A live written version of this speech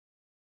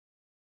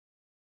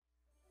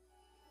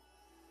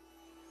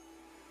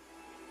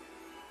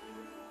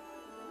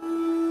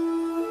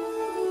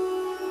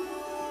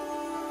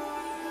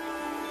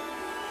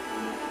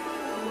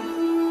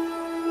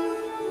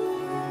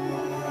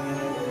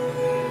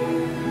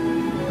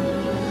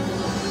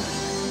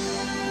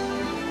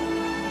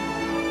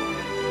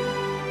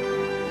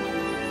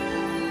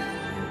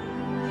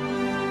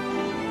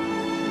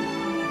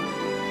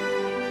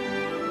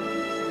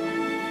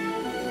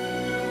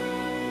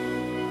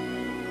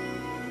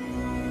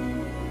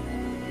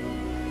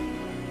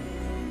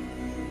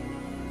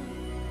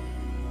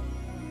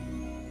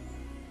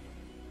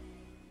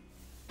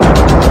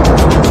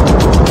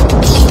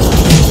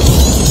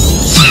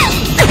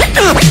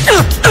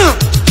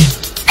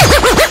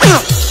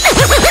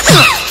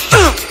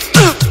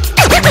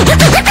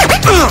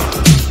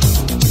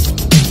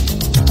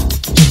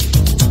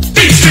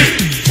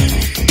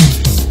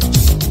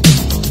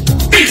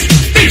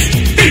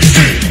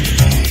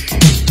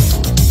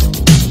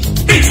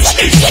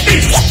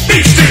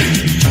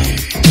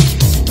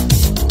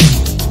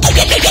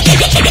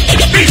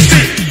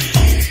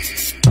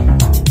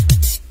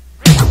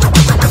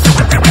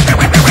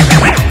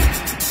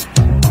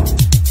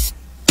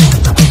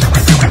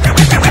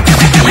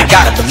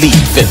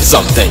Believe in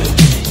something,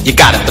 you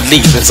gotta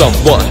believe in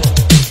someone.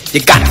 You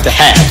got to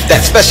have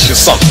that special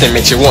something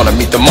makes you wanna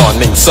meet the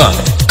morning sun.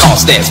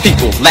 Cause there's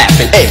people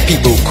laughing and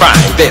people crying,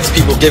 there's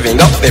people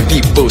giving up and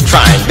people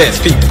trying, there's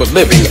people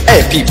living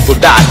and people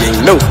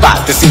dying.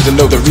 Nobody seems to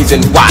know the reason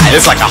why.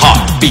 It's like a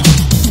heartbeat,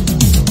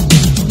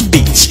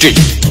 beat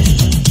street.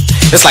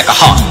 It's like a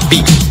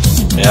heartbeat,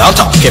 and I'm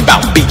talking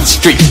about beat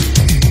street.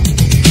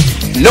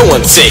 No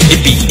one said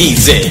it'd be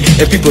easy,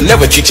 and people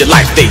never treat you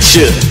like they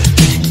should.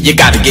 You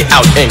gotta get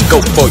out and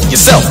go for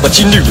yourself, but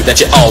you knew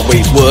that you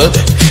always would.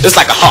 It's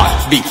like a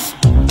heartbeat.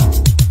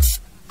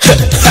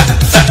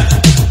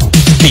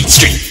 Beat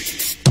street.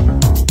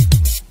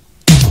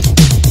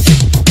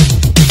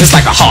 It's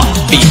like a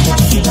heartbeat.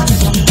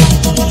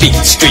 Beat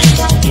street.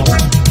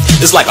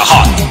 It's like a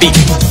heartbeat.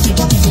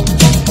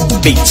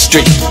 Beat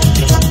street.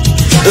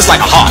 It's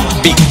like a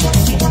heartbeat.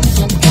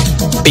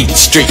 Beat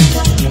street.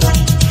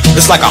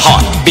 It's like a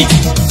heartbeat.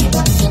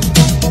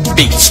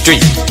 Beat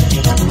street.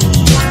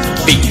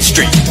 Beat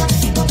street.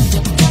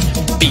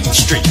 Beat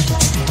street.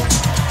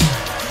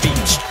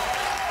 Beat street.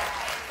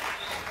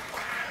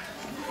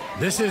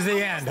 This is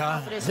the end,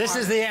 huh? This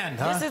is the end,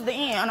 huh? This is the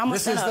end.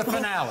 This is the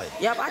finale.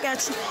 Yep, I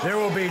got you. There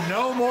will be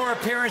no more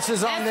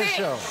appearances on this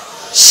show.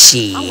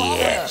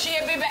 Shit.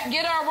 She'll be back.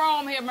 Get her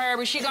room here,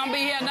 Murray. She's gonna be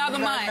here another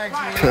month.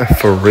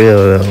 For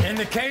real, though. In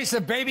the case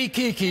of baby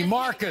Kiki,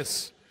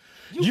 Marcus,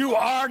 you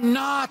are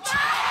not.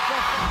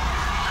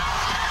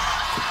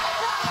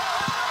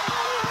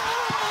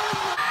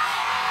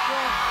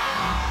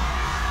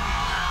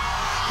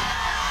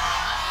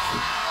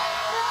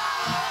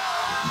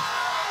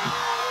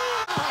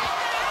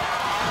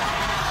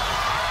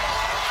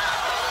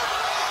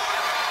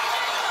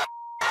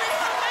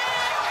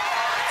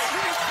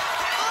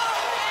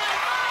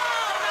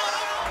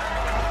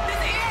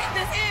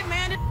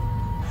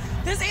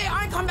 This is it.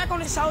 I ain't come back on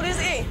the show. This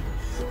is it.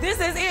 This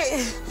is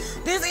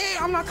it. This is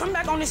it. I'm not coming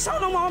back on this show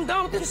no more. I'm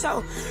done with this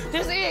show.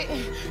 This is it.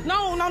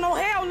 No,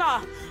 hell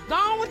no. Go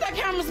on with that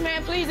cameras,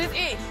 man, please. It's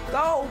it.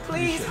 Go,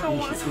 please. I don't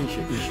want to.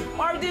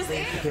 Marvin, this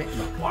is it.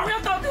 Marvin, I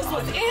thought this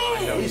was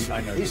it.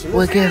 I know.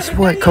 Well, guess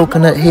what,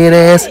 coconut head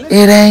ass?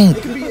 It ain't.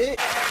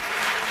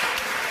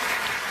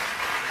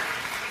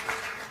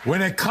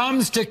 When it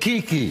comes to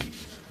Kiki,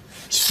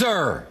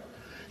 sir,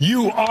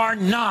 you are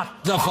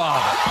not the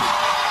father.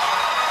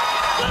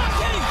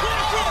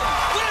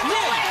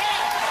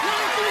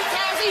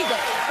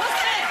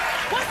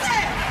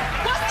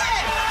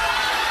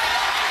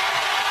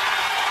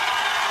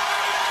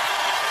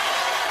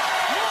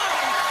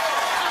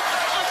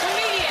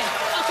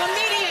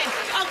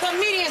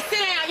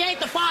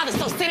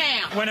 So sit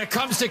down. When it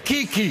comes to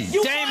Kiki,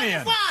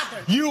 Damien,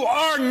 you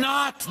are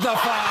not the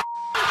father.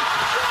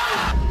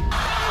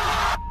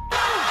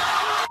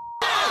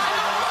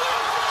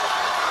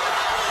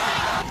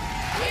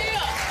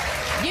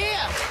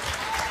 Yeah.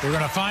 We're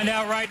gonna find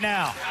out right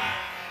now.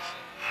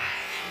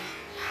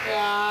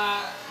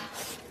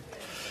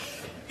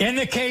 In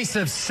the case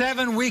of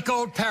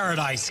 7-week-old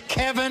Paradise,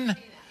 Kevin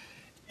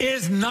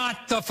is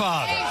not the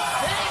father.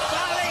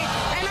 Exactly.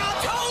 And I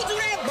told you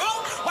that, bro.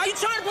 Why you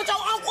trying to put your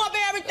uncle up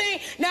and everything?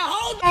 Now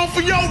hold on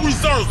for your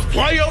results,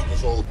 player.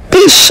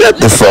 Bitch, shut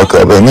the fuck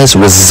up and it's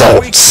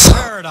results.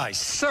 Paradise,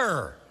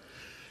 sir,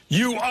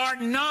 you are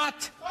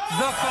not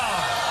the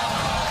father.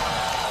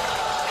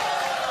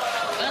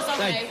 That's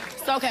okay.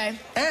 It's okay.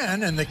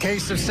 And in the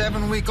case of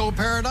 7-week-old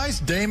Paradise,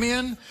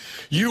 Damien,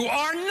 you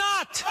are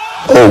not.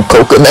 Oh,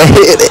 coconut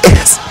head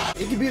ass.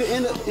 It could be the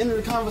end of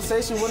the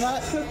conversation,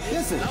 whatnot.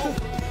 Listen,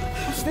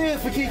 I'm still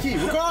for Kiki,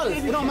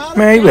 regardless. It don't matter.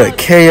 Man, you better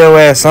carry your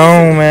ass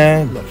on,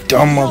 man.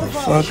 Dumb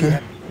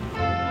motherfucker.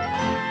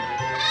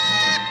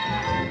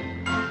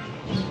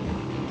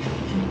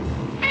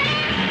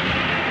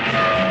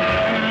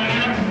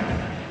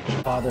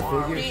 Father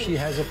figure. She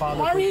has a father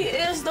Maury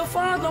figure. is the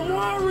father,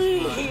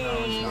 Maury.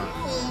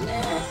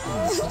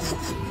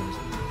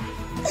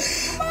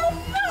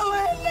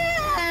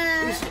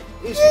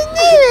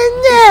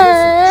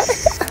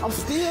 I'm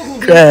still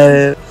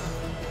gonna be.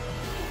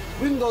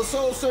 We can go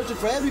soul searching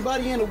for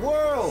everybody in the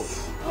world.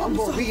 I'm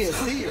gonna be here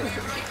still.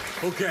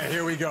 Okay,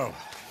 here we go.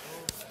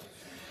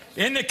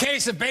 In the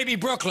case of baby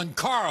Brooklyn,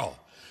 Carl,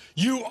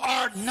 you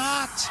are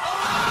not.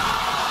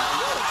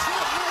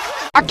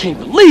 I can't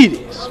believe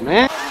this,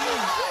 man.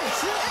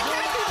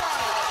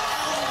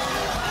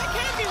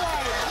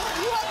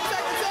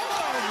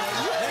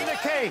 In the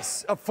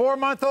case of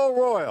 4-month-old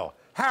Royal,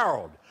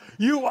 Harold,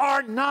 you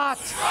are not.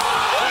 Go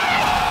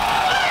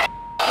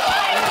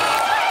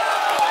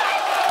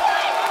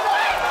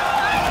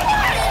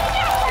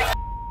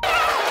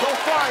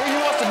find you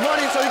want some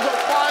money, so you go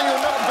find you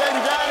another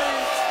baby daddy.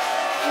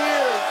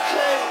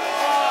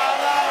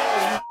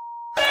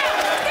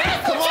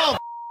 Come on.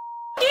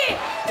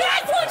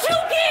 That's what you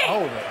get.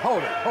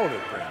 Hold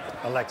it, Brandon.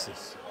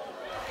 Alexis.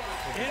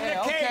 In the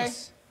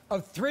case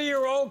of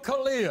 3-year-old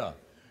Kalia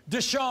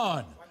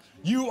Deshawn,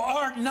 you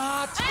are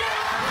not.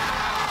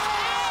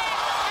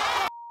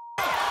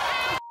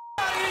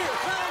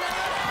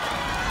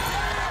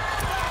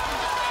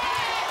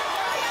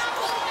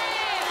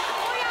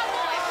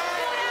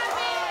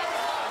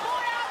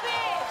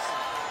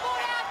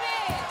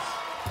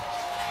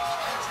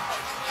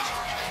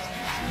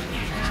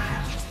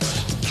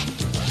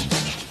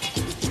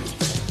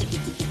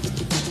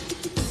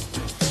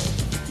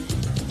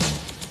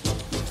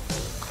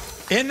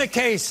 In the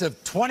case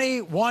of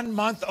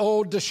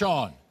 21-month-old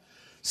Deshawn,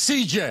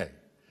 CJ,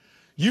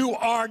 you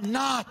are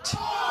not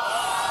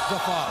the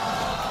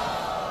father.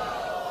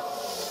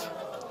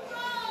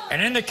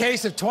 And in the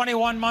case of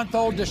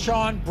 21-month-old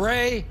Deshawn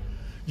Bray,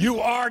 you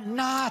are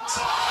not the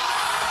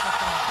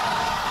father.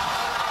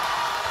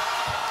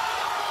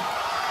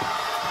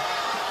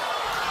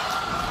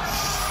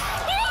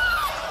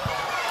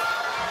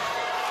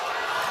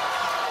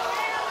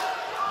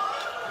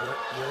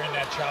 You're in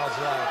that child's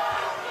life.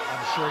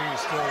 I'm sure you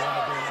still want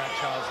to be in that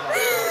child's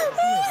life.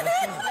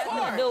 I'm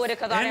gonna do with it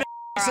because I In the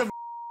case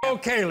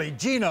of Kaylee,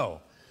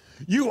 Gino,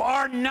 you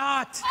are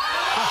not.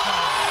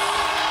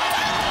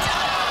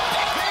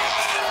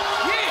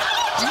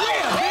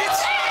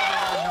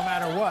 No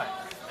matter what.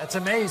 That's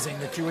amazing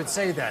that you would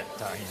say that,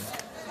 Tahim.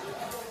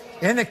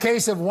 In the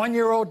case of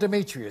 1-year-old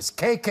Demetrius,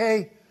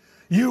 KK,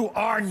 you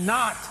are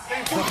not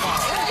the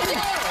father.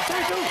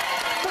 Thank you.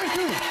 Thank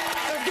you.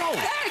 Let's go.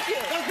 Thank you.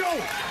 Let's go.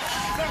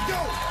 Let's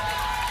go.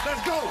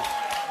 Let's go.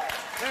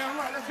 Damn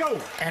right, let's go.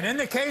 And in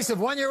the case of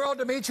 1-year-old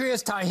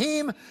Demetrius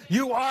Tahim,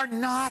 you are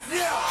not.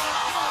 Yeah.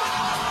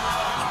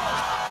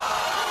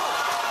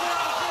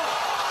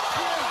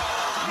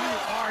 You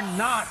are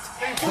not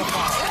the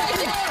father.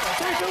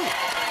 Thank you.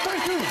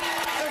 Thank you.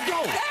 Let's go.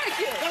 Thank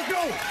you. Let's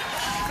go.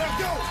 Let's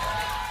go.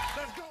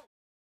 Let's go.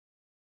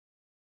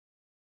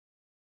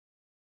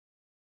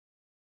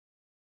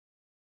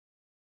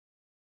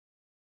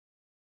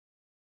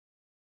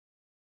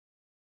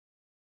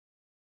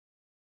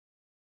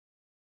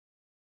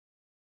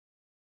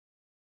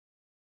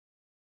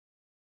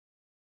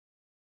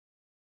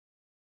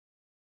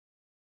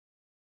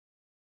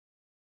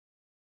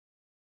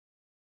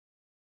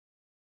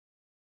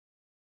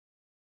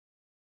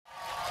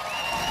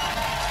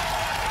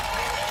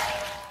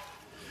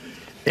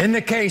 In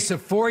the case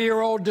of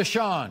 4-year-old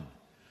Deshawn,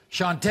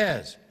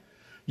 Shantez,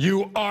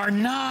 you are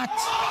not.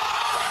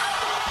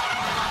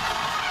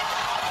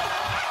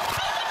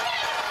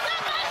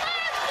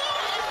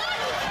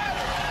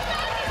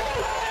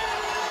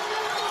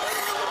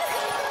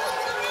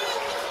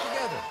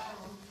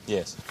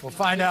 Yes. We'll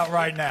find out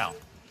right now.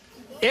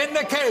 In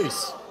the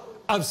case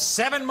of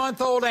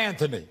 7-month-old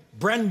Anthony,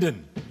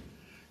 Brendan,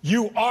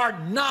 you are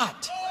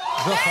not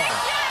the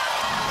father.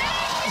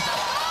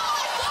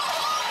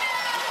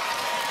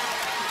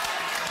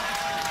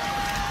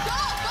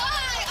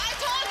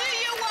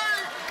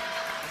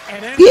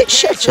 Bitch,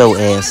 shut your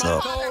ass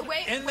up.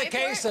 In the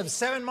case of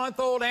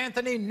 7-month-old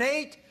Anthony,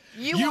 Nate,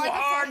 you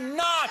are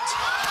not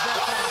the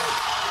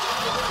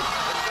father.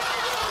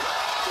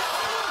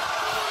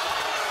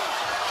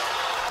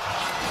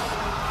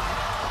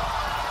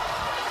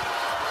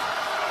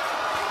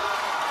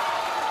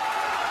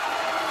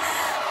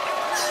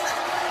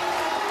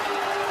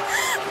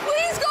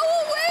 Please go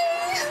away.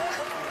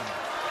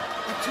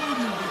 I told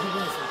you that he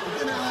wasn't. But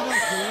then I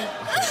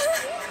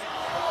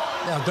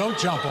Now, don't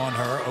jump on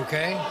her,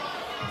 okay?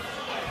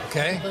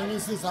 Okay?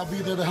 I'll be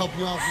there to help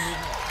you out.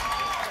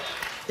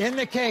 In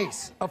the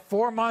case of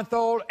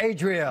 4-month-old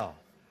Adriel,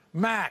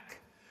 Mac,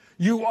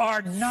 you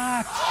are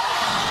not.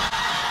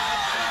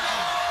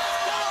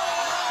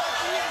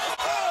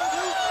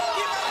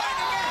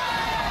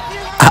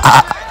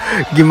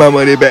 Give my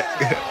money back. I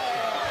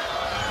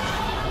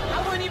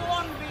wouldn't even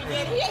want him to be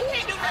dead. He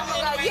can't do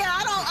nothing. Yeah,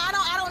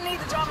 I don't need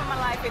the drama in my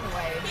life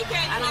anyway. He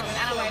can't. I don't need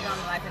drama in my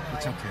life anyway.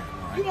 It's okay.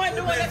 All right. You want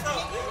to do it?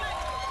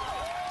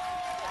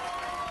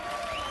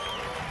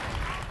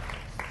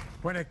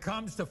 When it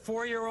comes to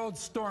 4-year-old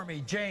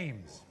Stormy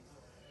James,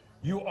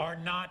 you are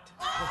not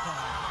the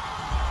father.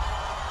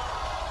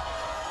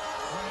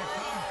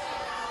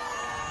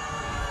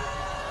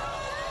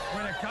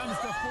 When it comes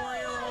to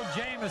 4-year-old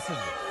Jameson,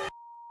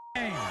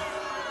 James,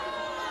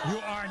 you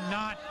are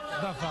not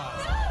the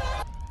father.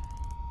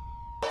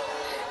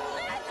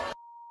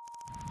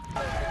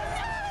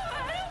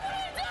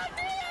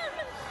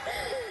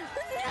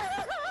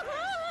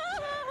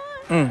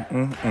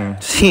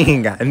 She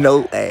ain't got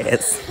no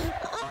ass.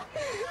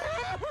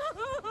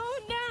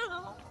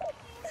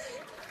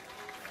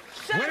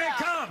 When it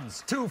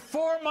comes to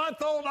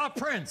 4-month-old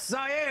Prince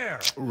Zaire,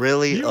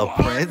 Really? you A are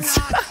prince?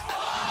 not-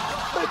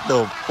 What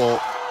the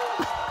fuck?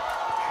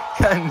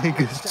 That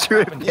nigga's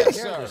tripping.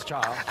 Yes, sir.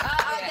 child.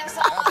 That's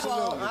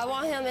awful. I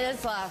want him in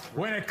his life.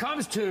 When it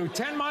comes to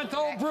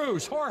 10-month-old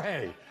Bruce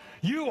Jorge,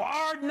 you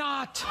are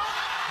not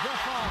the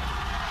father.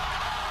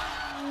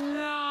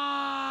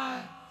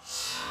 Not.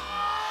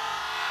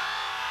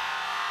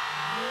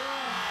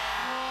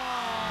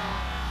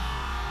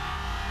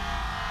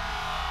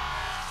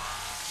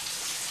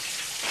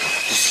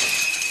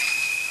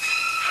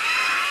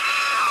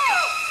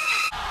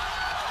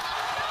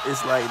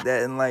 It's like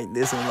that and like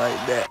this and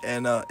like that.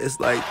 And it's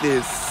like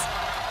this.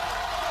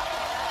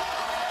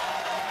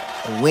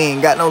 And we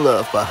ain't got no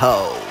love for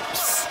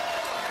hoes.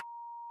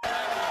 I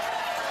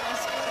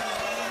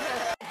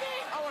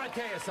want to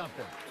tell you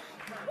something.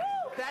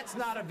 That's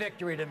not a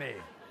victory to me.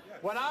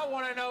 What I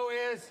want to know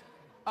is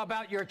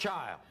about your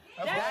child.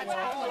 That's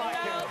all I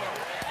care about.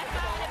 That's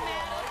all that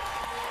matters.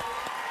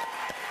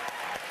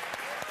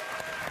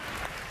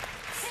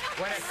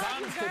 When it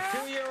comes to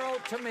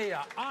 2-year-old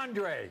Tamia,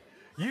 Andre,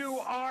 you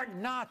are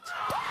not.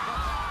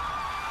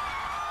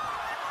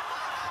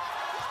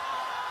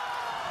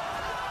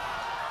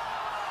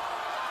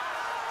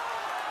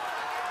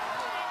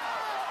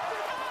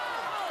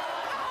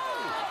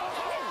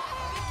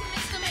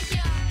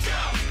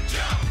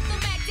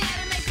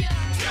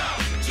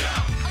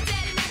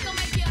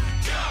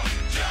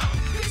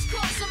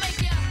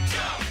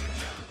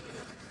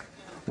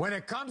 When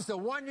it comes to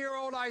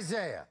 1-year-old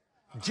Isaiah,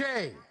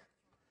 Jay,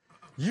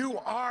 you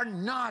are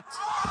not the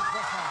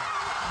father.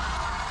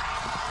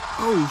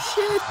 Oh,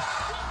 shit.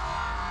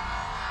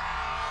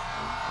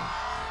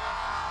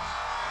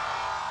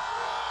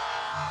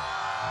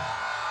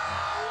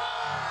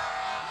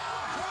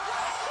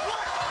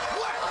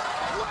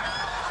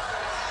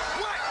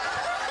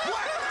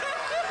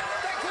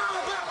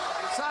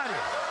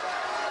 Sadia.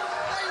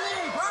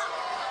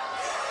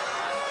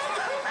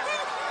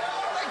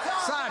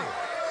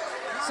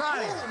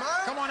 Sadia,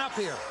 come on up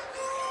here.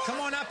 Come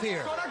on up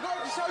here.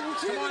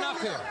 Come on up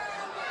here.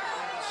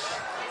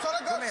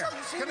 Come here.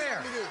 Come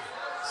here.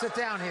 Sit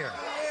down here.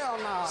 Hell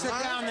no. Sit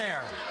down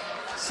there.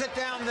 Sit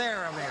down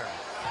there, Amir.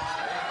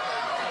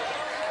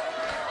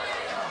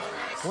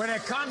 When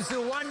it comes to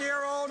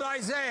 1-year-old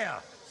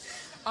Isaiah,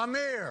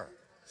 Amir,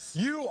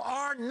 you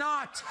are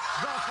not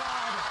the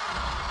father.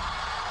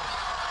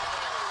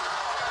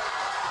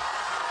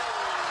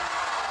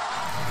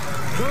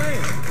 Go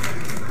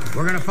ahead.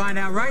 We're going to find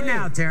out right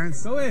now,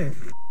 Terrence. Go ahead.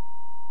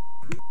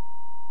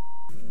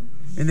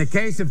 In the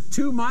case of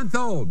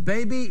 2-month-old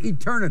baby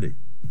Eternity,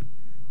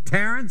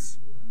 Terrence,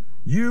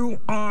 you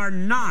are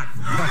not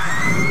the father.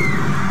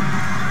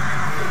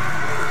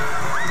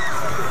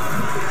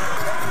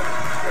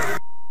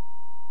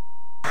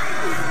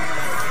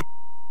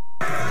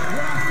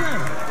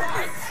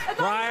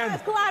 Brian,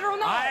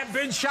 I have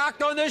been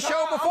shocked on this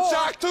show before. I'm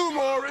shocked too,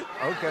 Maury.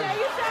 Okay. Yeah,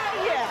 you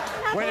said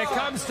yeah. When it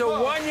comes to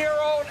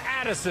 1-year-old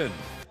Addison,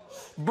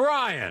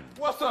 Brian.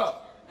 What's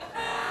up?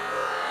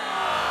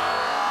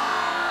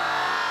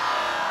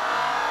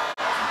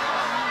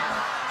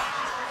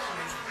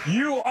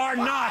 You are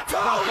not the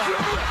father.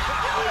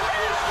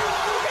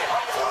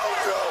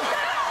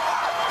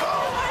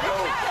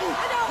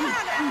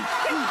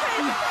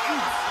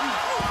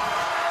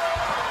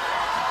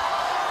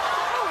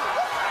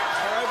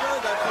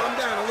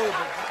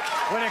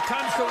 When it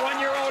comes to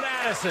 1-year-old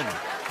Addison,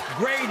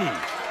 Grady,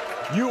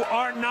 you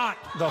are not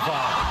the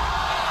father.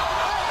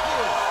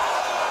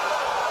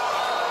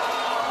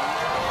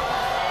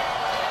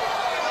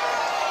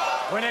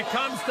 When it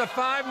comes to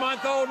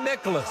 5-month-old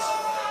Nicholas,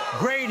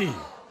 Grady,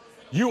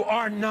 you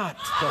are not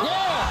the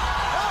father.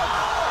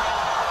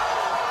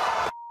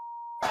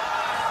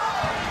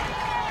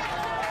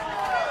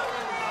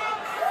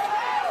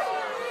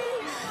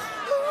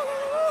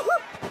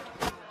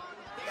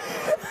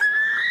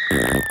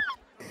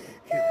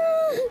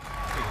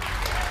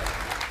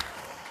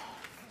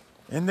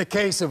 In the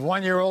case of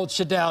 1-year-old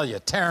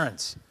Shadalia,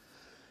 Terrence,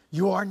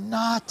 you are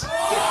not.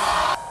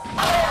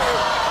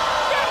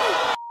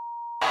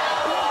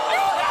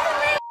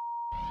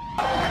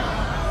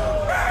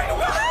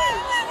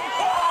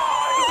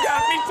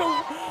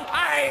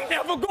 I ain't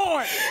never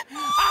going.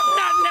 I'm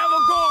not never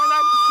going.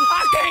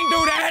 I can't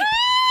do that.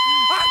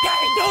 I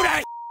can't do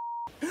that.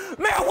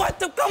 Man, what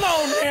the? Come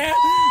on, man.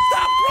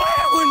 Stop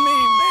playing with me,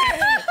 man.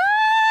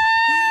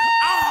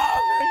 Oh,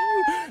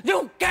 man, you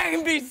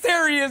can't be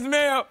serious,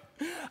 man.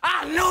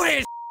 I knew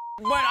this,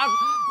 but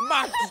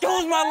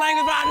excuse my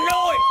language, but I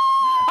know it.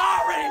 I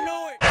already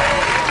know it.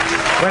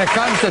 When it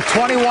comes to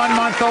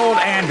 21-month-old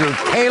Andrew,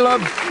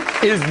 Caleb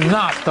is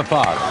not the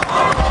father.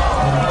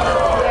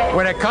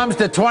 When it comes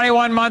to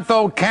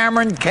 21-month-old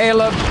Cameron,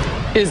 Caleb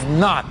is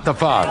not the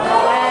father.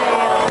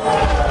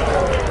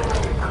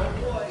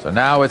 So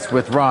now it's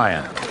with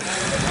Ryan.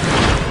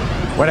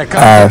 When it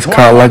comes to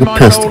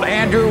 21-month-old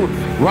Andrew,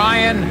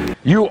 Ryan,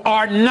 you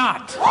are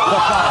not the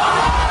father.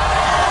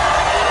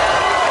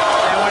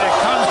 And when it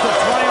comes to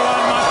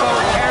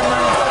 21-month-old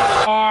Cameron,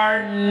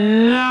 are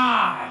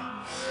not.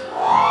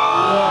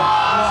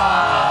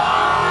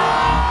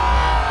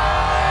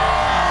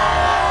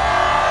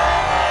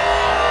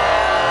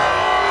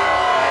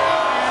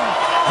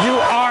 You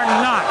are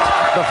not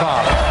the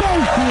father.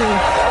 Thank you.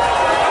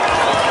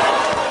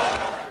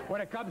 When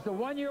it comes to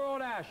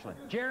 1-year-old Ashlyn,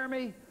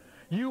 Jeremy,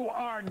 you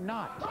are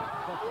not the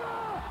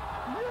father.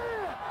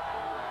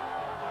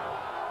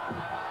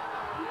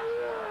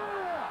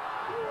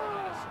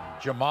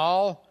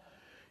 Jamal,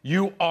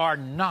 you are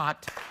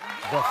not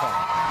the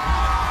father.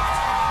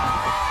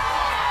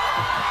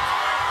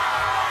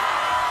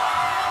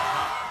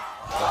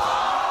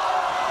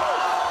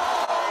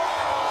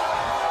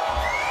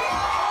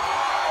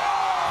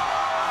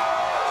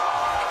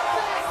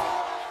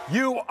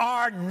 You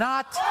are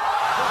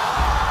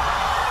not.